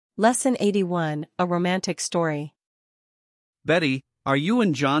Lesson 81, A Romantic Story. Betty, are you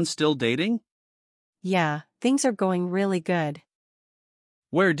and John still dating? Yeah, things are going really good.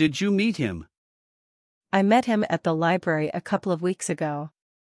 Where did you meet him? I met him at the library a couple of weeks ago.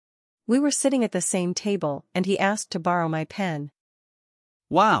 We were sitting at the same table and he asked to borrow my pen.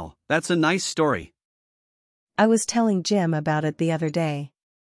 Wow, that's a nice story. I was telling Jim about it the other day.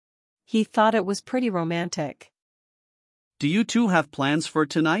 He thought it was pretty romantic. Do you two have plans for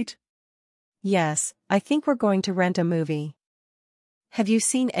tonight? Yes, I think we're going to rent a movie. Have you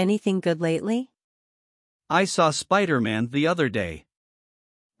seen anything good lately? I saw Spider-Man the other day.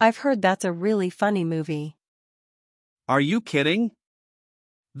 I've heard that's a really funny movie. Are you kidding?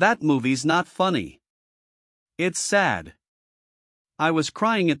 That movie's not funny. It's sad. I was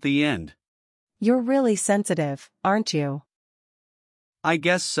crying at the end. You're really sensitive, aren't you? I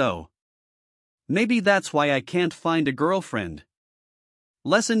guess so. Maybe that's why I can't find a girlfriend.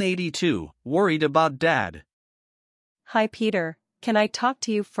 Lesson 82, Worried about Dad. Hi Peter, can I talk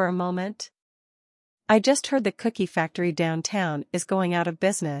to you for a moment? I just heard the cookie factory downtown is going out of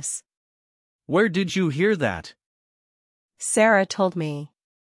business. Where did you hear that? Sarah told me.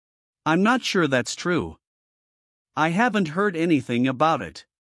 I'm not sure that's true. I haven't heard anything about it.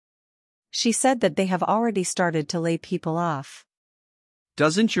 She said that they have already started to lay people off.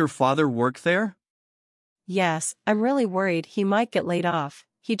 Doesn't your father work there? Yes, I'm really worried he might get laid off.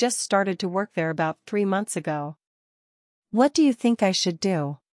 He just started to work there about 3 months ago. What do you think I should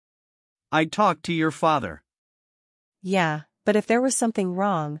do? I'd talk to your father. Yeah, but if there was something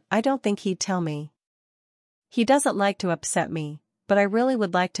wrong, I don't think he'd tell me. He doesn't like to upset me, but I really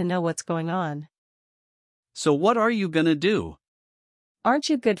would like to know what's going on. So what are you gonna do? Aren't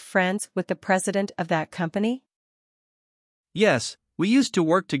you good friends with the president of that company? Yes, we used to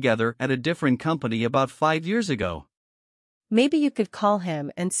work together at a different company about 5 years ago. Maybe you could call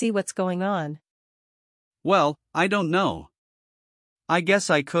him and see what's going on. Well, I don't know. I guess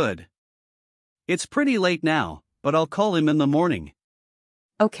I could. It's pretty late now, but I'll call him in the morning.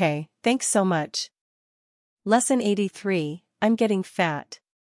 Okay, thanks so much. Lesson 83, I'm getting fat.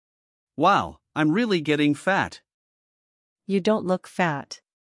 Wow, I'm really getting fat. You don't look fat.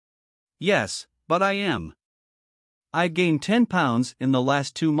 Yes, but I am. I gained 10 pounds in the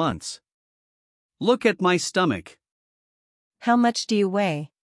last 2 months. Look at my stomach. How much do you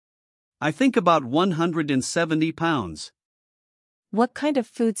weigh? I think about 170 pounds. What kind of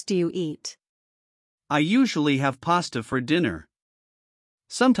foods do you eat? I usually have pasta for dinner.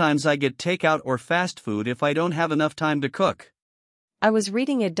 Sometimes I get takeout or fast food if I don't have enough time to cook. I was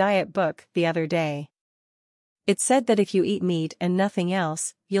reading a diet book the other day. It said that if you eat meat and nothing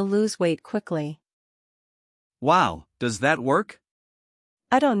else, you'll lose weight quickly. Wow, does that work?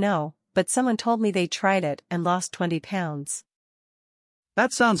 I don't know, but someone told me they tried it and lost 20 pounds.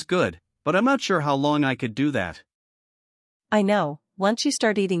 That sounds good, but I'm not sure how long I could do that. I know, once you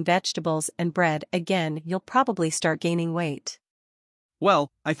start eating vegetables and bread again, you'll probably start gaining weight. Well,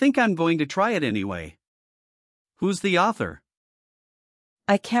 I think I'm going to try it anyway. Who's the author?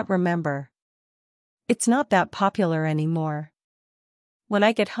 I can't remember. It's not that popular anymore. When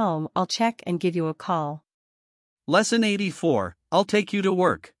I get home, I'll check and give you a call. Lesson 84, I'll take you to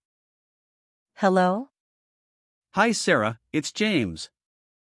work. Hello? Hi Sarah, it's James.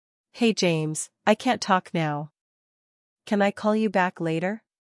 Hey James, I can't talk now. Can I call you back later?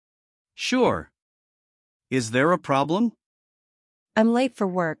 Sure. Is there a problem? I'm late for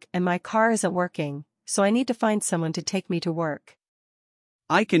work and my car isn't working, so I need to find someone to take me to work.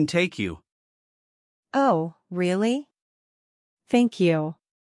 I can take you. Oh, really? Thank you.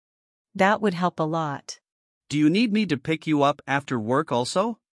 That would help a lot. Do you need me to pick you up after work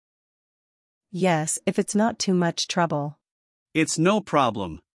also? Yes, if it's not too much trouble. It's no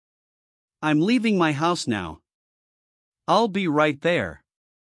problem. I'm leaving my house now. I'll be right there.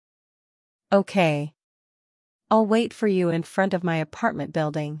 Okay. I'll wait for you in front of my apartment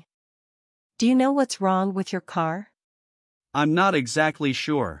building. Do you know what's wrong with your car? I'm not exactly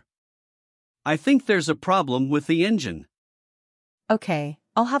sure. I think there's a problem with the engine. Okay,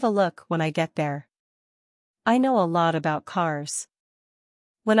 I'll have a look when I get there. I know a lot about cars.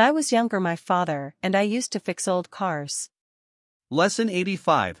 When I was younger, my father and I used to fix old cars. Lesson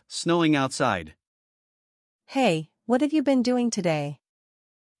 85, Snowing Outside. Hey, what have you been doing today?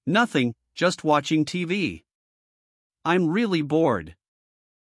 Nothing, just watching TV. I'm really bored.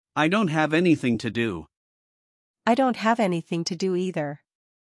 I don't have anything to do. I don't have anything to do either.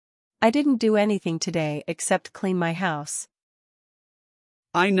 I didn't do anything today except clean my house.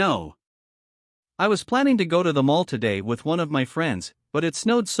 I know. I was planning to go to the mall today with one of my friends, but it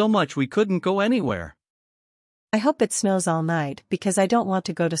snowed so much we couldn't go anywhere. I hope it snows all night because I don't want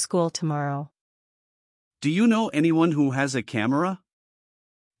to go to school tomorrow. Do you know anyone who has a camera?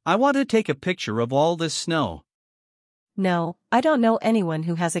 I want to take a picture of all this snow. No, I don't know anyone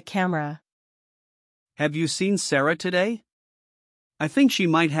who has a camera. Have you seen Sarah today? I think she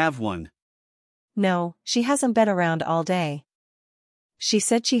might have one. No, she hasn't been around all day. She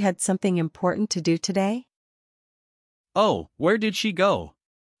said she had something important to do today? Oh, where did she go?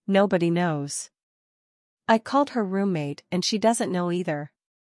 Nobody knows. I called her roommate and she doesn't know either.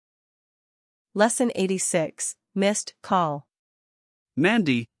 Lesson 86, Missed Call.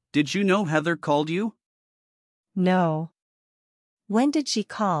 Mandy, did you know Heather called you? No. When did she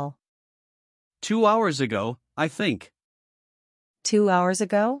call? 2 hours ago, I think. 2 hours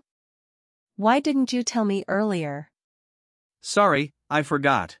ago? Why didn't you tell me earlier? Sorry, I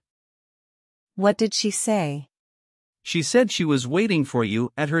forgot. What did she say? She said she was waiting for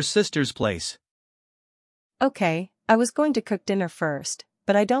you at her sister's place. Okay, I was going to cook dinner first,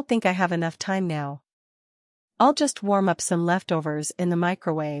 but I don't think I have enough time now. I'll just warm up some leftovers in the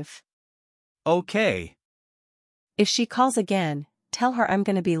microwave. Okay. If she calls again, tell her I'm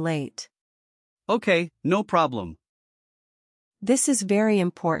gonna be late. Okay, no problem. This is very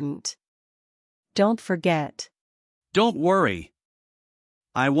important. Don't forget. Don't worry.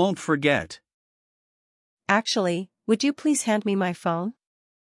 I won't forget. Actually, would you please hand me my phone?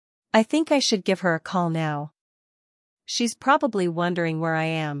 I think I should give her a call now. She's probably wondering where I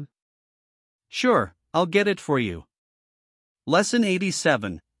am. Sure, I'll get it for you. Lesson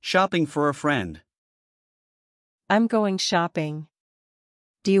 87, Shopping for a Friend. I'm going shopping.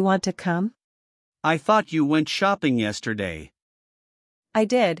 Do you want to come? I thought you went shopping yesterday. I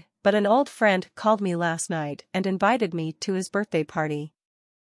did, but an old friend called me last night and invited me to his birthday party.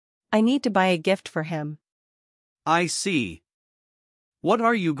 I need to buy a gift for him. I see. What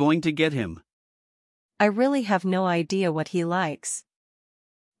are you going to get him? I really have no idea what he likes.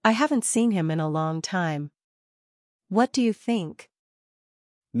 I haven't seen him in a long time. What do you think?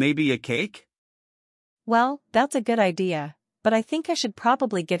 Maybe a cake? Well, that's a good idea, but I think I should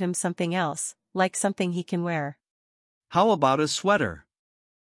probably get him something else, like something he can wear. How about a sweater?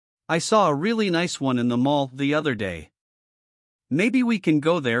 I saw a really nice one in the mall the other day. Maybe we can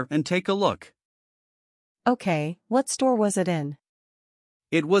go there and take a look. Okay, what store was it in?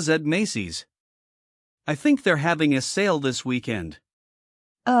 It was at Macy's. I think they're having a sale this weekend.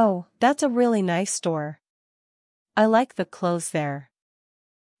 Oh, that's a really nice store. I like the clothes there.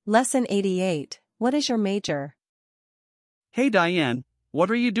 Lesson 88, what is your major? Hey Diane, what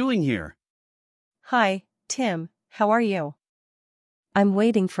are you doing here? Hi, Tim, how are you? I'm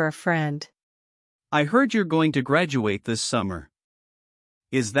waiting for a friend. I heard you're going to graduate this summer.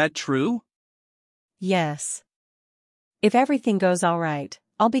 Is that true? Yes. If everything goes all right,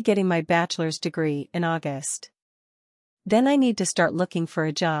 I'll be getting my bachelor's degree in August. Then I need to start looking for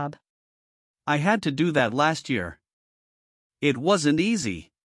a job. I had to do that last year. It wasn't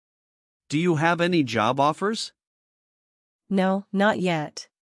easy. Do you have any job offers? No, not yet.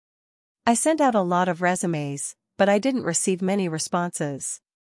 I sent out a lot of resumes, but I didn't receive many responses.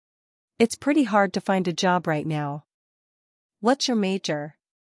 It's pretty hard to find a job right now. What's your major?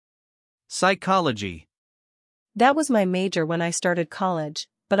 Psychology. That was my major when I started college,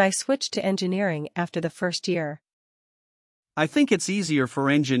 but I switched to engineering after the first year. I think it's easier for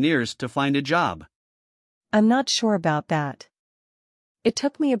engineers to find a job. I'm not sure about that. It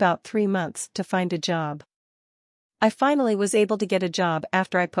took me about 3 months to find a job. I finally was able to get a job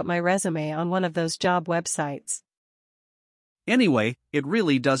after I put my resume on one of those job websites. Anyway, it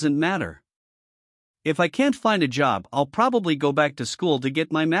really doesn't matter. If I can't find a job, I'll probably go back to school to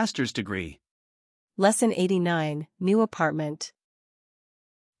get my master's degree. Lesson 89, New Apartment.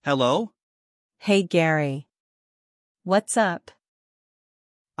 Hello? Hey Gary. What's up?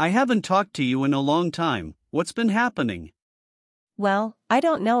 I haven't talked to you in a long time. What's been happening? Well, I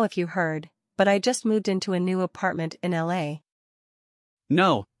don't know if you heard, but I just moved into a new apartment in LA.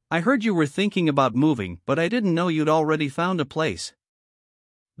 No, I heard you were thinking about moving, but I didn't know you'd already found a place.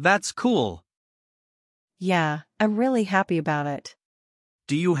 That's cool. Yeah, I'm really happy about it.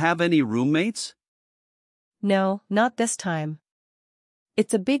 Do you have any roommates? No, not this time.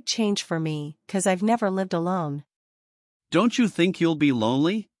 It's a big change for me, 'cause I've never lived alone. Don't you think you'll be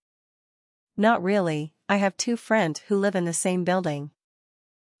lonely? Not really, I have 2 friends who live in the same building.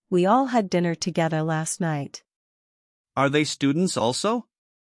 We all had dinner together last night. Are they students also?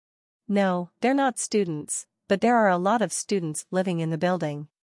 No, they're not students, but there are a lot of students living in the building.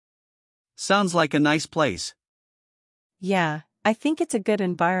 Sounds like a nice place. Yeah, I think it's a good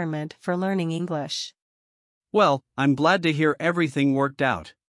environment for learning English. Well, I'm glad to hear everything worked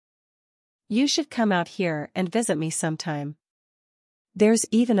out. You should come out here and visit me sometime. There's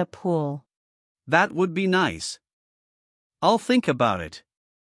even a pool. That would be nice. I'll think about it.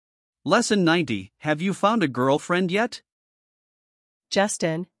 Lesson 90. Have you found a girlfriend yet?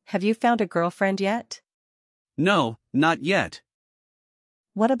 Justin, have you found a girlfriend yet? No, not yet.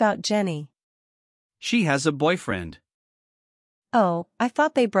 What about Jenny? She has a boyfriend. Oh, I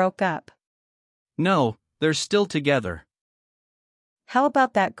thought they broke up. No, they're still together. How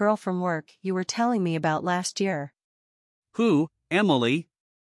about that girl from work you were telling me about last year? Who, Emily?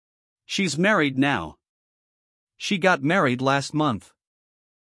 She's married now. She got married last month.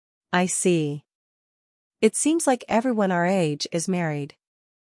 I see. It seems like everyone our age is married.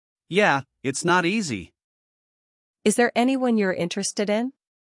 Yeah, it's not easy. Is there anyone you're interested in?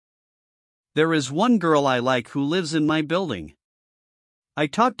 There is one girl I like who lives in my building. I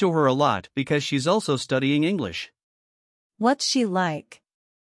talk to her a lot because she's also studying English. What's she like?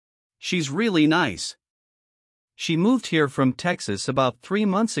 She's really nice. She moved here from Texas about 3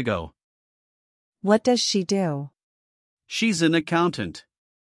 months ago. What does she do? She's an accountant.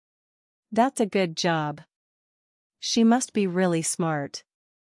 That's a good job. She must be really smart.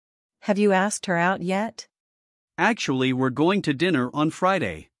 Have you asked her out yet? Actually, we're going to dinner on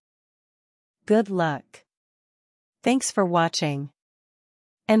Friday. Good luck. Thanks for watching.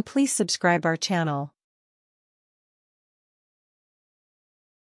 And please subscribe our channel.